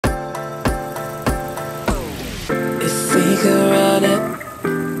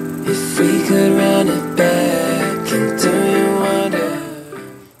it back and do you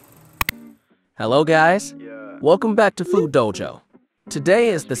whatever. Hello guys, welcome back to Food Dojo. Today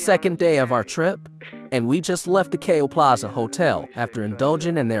is the second day of our trip, and we just left the Keio Plaza Hotel after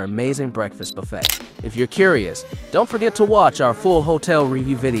indulging in their amazing breakfast buffet. If you're curious, don't forget to watch our full hotel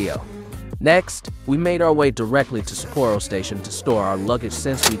review video. Next, we made our way directly to Sapporo Station to store our luggage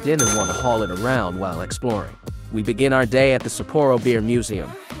since we didn't want to haul it around while exploring. We begin our day at the Sapporo Beer Museum,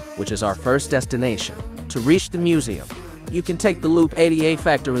 which is our first destination. To reach the museum, you can take the Loop 88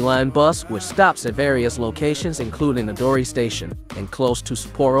 Factory Line bus, which stops at various locations including Adori Station and close to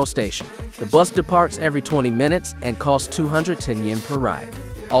Sapporo Station. The bus departs every 20 minutes and costs 210 yen per ride.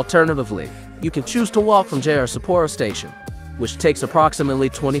 Alternatively, you can choose to walk from JR Sapporo Station, which takes approximately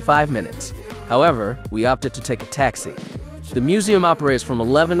 25 minutes. However, we opted to take a taxi. The museum operates from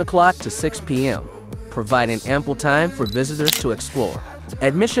 11 o'clock to 6 p.m., providing ample time for visitors to explore.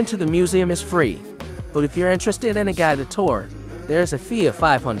 Admission to the museum is free, but if you're interested in a guided tour, there is a fee of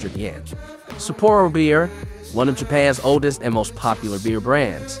 500 yen. Sapporo Beer, one of Japan's oldest and most popular beer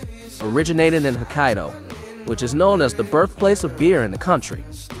brands, originated in Hokkaido, which is known as the birthplace of beer in the country.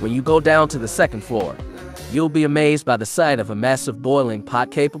 When you go down to the second floor, you'll be amazed by the sight of a massive boiling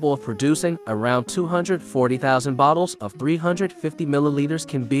pot capable of producing around 240,000 bottles of 350 milliliters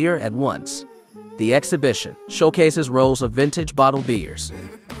can beer at once. The exhibition showcases rows of vintage bottled beers.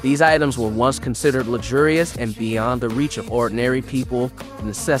 These items were once considered luxurious and beyond the reach of ordinary people,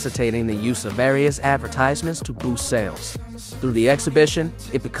 necessitating the use of various advertisements to boost sales. Through the exhibition,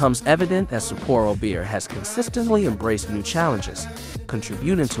 it becomes evident that Sapporo Beer has consistently embraced new challenges,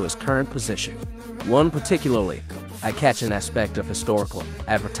 contributing to its current position. One particularly eye-catching aspect of historical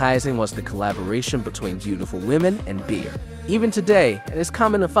advertising was the collaboration between beautiful women and beer. Even today, it is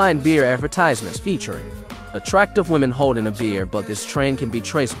common to find beer advertisements featuring attractive women holding a beer, but this trend can be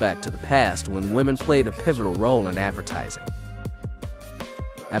traced back to the past when women played a pivotal role in advertising.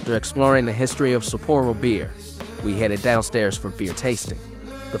 After exploring the history of Sapporo Beer, we headed downstairs for beer tasting.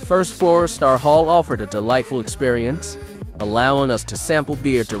 The first four-star hall offered a delightful experience, allowing us to sample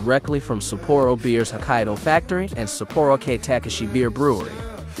beer directly from Sapporo Beer's Hokkaido factory and Sapporo Keitakashi Beer Brewery.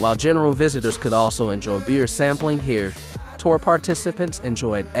 While general visitors could also enjoy beer sampling here, tour participants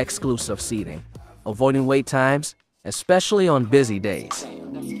enjoyed exclusive seating, avoiding wait times, especially on busy days.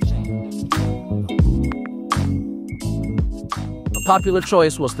 A popular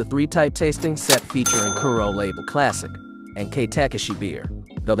choice was the three-type tasting set featuring Kuro Label Classic and Keitakashi beer.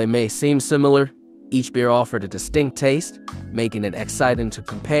 Though they may seem similar, each beer offered a distinct taste, making it exciting to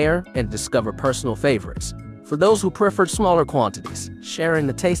compare and discover personal favorites. For those who preferred smaller quantities, sharing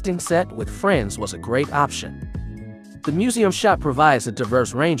the tasting set with friends was a great option. The museum shop provides a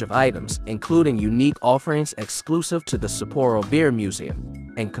diverse range of items, including unique offerings exclusive to the Sapporo Beer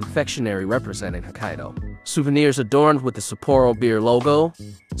Museum and confectionery representing Hokkaido. Souvenirs adorned with the Sapporo Beer logo,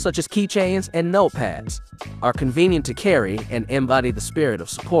 such as keychains and notepads, are convenient to carry and embody the spirit of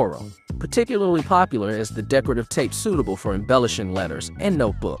Sapporo. Particularly popular is the decorative tape suitable for embellishing letters and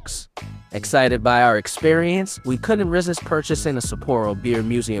notebooks. Excited by our experience, we couldn't resist purchasing a Sapporo Beer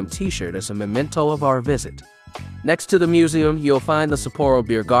Museum t-shirt as a memento of our visit. Next to the museum, you'll find the Sapporo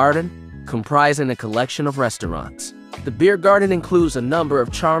Beer Garden, comprising a collection of restaurants. The beer garden includes a number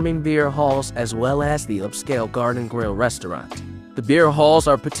of charming beer halls as well as the upscale Garden Grill restaurant. The beer halls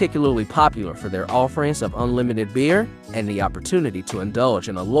are particularly popular for their offerings of unlimited beer and the opportunity to indulge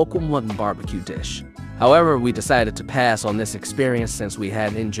in a local mutton barbecue dish. However, we decided to pass on this experience since we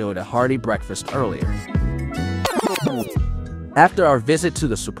had enjoyed a hearty breakfast earlier. After our visit to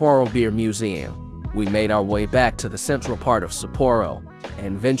the Sapporo Beer Museum, we made our way back to the central part of Sapporo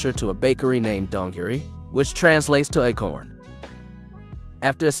and ventured to a bakery named Donguri, which translates to acorn.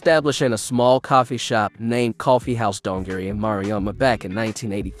 After establishing a small coffee shop named Coffee House Donguri in Maruyama back in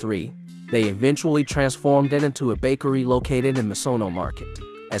 1983, they eventually transformed it into a bakery located in Misono Market.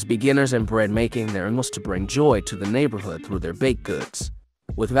 As beginners in bread making, their aim was to bring joy to the neighborhood through their baked goods.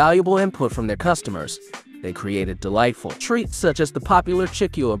 With valuable input from their customers, they created delightful treats such as the popular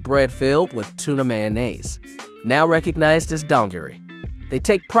chikyu bread filled with tuna mayonnaise, now recognized as donguri. They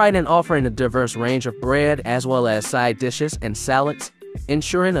take pride in offering a diverse range of bread as well as side dishes and salads,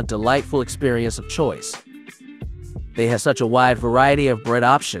 ensuring a delightful experience of choice. They had such a wide variety of bread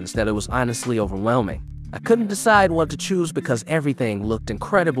options that it was honestly overwhelming. I couldn't decide what to choose because everything looked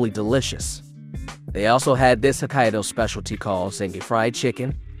incredibly delicious. They also had this Hokkaido specialty called zengi fried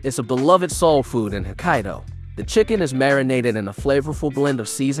chicken. It's a beloved soul food in Hokkaido. The chicken is marinated in a flavorful blend of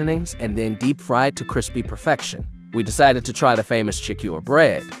seasonings and then deep fried to crispy perfection. We decided to try the famous chikyu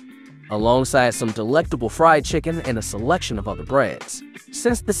bread, alongside some delectable fried chicken and a selection of other breads.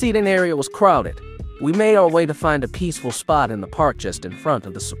 Since the seating area was crowded, We made our way to find a peaceful spot in the park just in front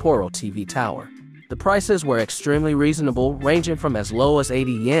of the Sapporo TV tower. The prices were extremely reasonable, ranging from as low as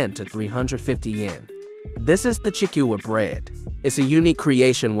 80 yen to 350 yen. This is the chikua bread. It's a unique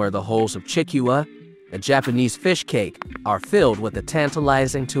creation where the hulls of chikua, a Japanese fish cake, are filled with a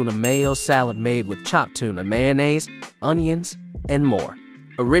tantalizing tuna mayo salad made with chopped tuna, mayonnaise, onions, and more.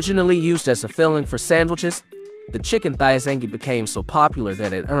 Originally used as a filling for sandwiches, the chicken thigh zengi became so popular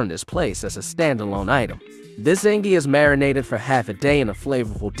that it earned its place as a standalone item. This zengi is marinated for half a day in a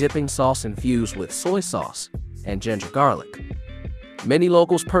flavorful dipping sauce infused with soy sauce and ginger garlic. Many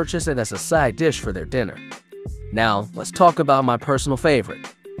locals purchase it as a side dish for their dinner. Now, let's talk about my personal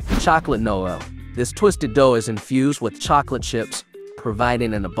favorite, chocolate noel. This twisted dough is infused with chocolate chips,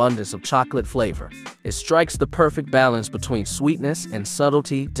 providing an abundance of chocolate flavor. It strikes the perfect balance between sweetness and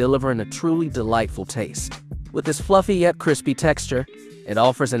subtlety, delivering a truly delightful taste. With its fluffy yet crispy texture, it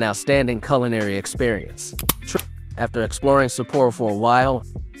offers an outstanding culinary experience. After exploring Sapporo for a while,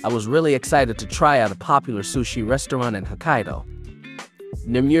 I was really excited to try out a popular sushi restaurant in Hokkaido.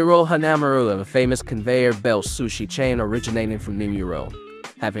 Nemuro Hanamaru, a famous conveyor belt sushi chain originating from Nemuro.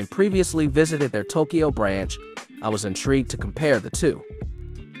 Having previously visited their Tokyo branch, I was intrigued to compare the two.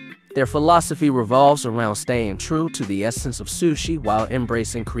 Their philosophy revolves around staying true to the essence of sushi while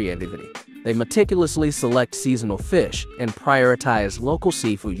embracing creativity. They meticulously select seasonal fish and prioritize local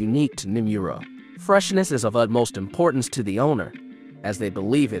seafood unique to Nemuro. Freshness is of utmost importance to the owner, as they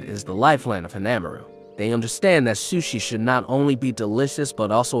believe it is the lifeline of Hanamaru. They understand that sushi should not only be delicious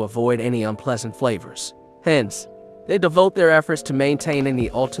but also avoid any unpleasant flavors. Hence, they devote their efforts to maintaining the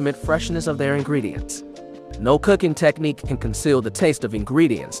ultimate freshness of their ingredients. No cooking technique can conceal the taste of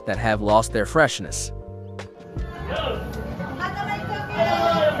ingredients that have lost their freshness.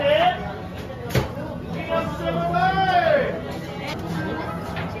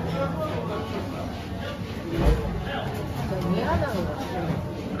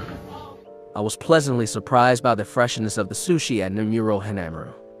 I was pleasantly surprised by the freshness of the sushi at Nemuro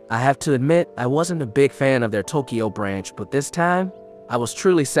Hanamaru. I have to admit, I wasn't a big fan of their Tokyo branch, but this time, I was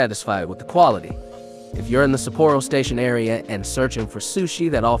truly satisfied with the quality. If you're in the Sapporo Station area and searching for sushi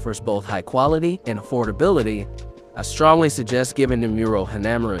that offers both high quality and affordability, I strongly suggest giving Nemuro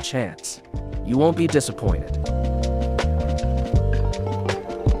Hanamaru a chance. You won't be disappointed.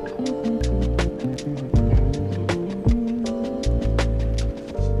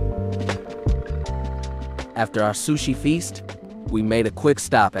 After our sushi feast, we made a quick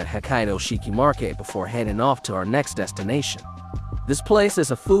stop at Hokkaido Shiki Market before heading off to our next destination. This place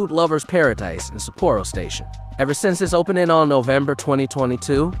is a food lover's paradise in Sapporo Station. Ever since its opening on November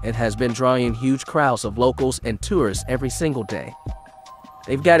 2022, it has been drawing huge crowds of locals and tourists every single day.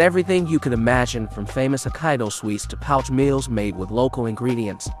 They've got everything you could imagine, from famous Hokkaido sweets to pouch meals made with local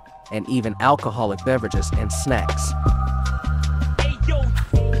ingredients, and even alcoholic beverages and snacks.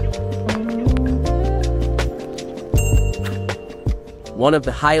 One of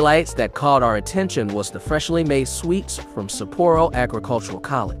the highlights that caught our attention was the freshly made sweets from Sapporo Agricultural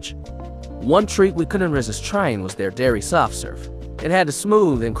College. One treat we couldn't resist trying was their dairy soft serve. It had a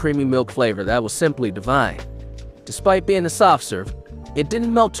smooth and creamy milk flavor that was simply divine. Despite being a soft serve, it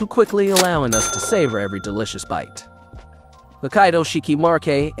didn't melt too quickly, allowing us to savor every delicious bite. Hokkaido Shiki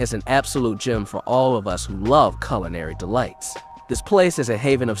Market is an absolute gem for all of us who love culinary delights. This place is a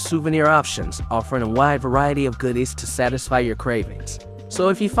haven of souvenir options, offering a wide variety of goodies to satisfy your cravings. So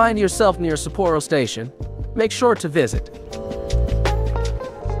if you find yourself near Sapporo Station, make sure to visit.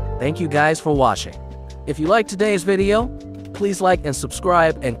 Thank you guys for watching. If you liked today's video, please like and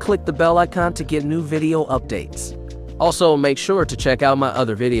subscribe and click the bell icon to get new video updates. Also, make sure to check out my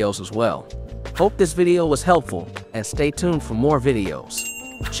other videos as well. Hope this video was helpful, and stay tuned for more videos.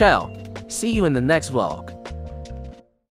 Ciao, see you in the next vlog.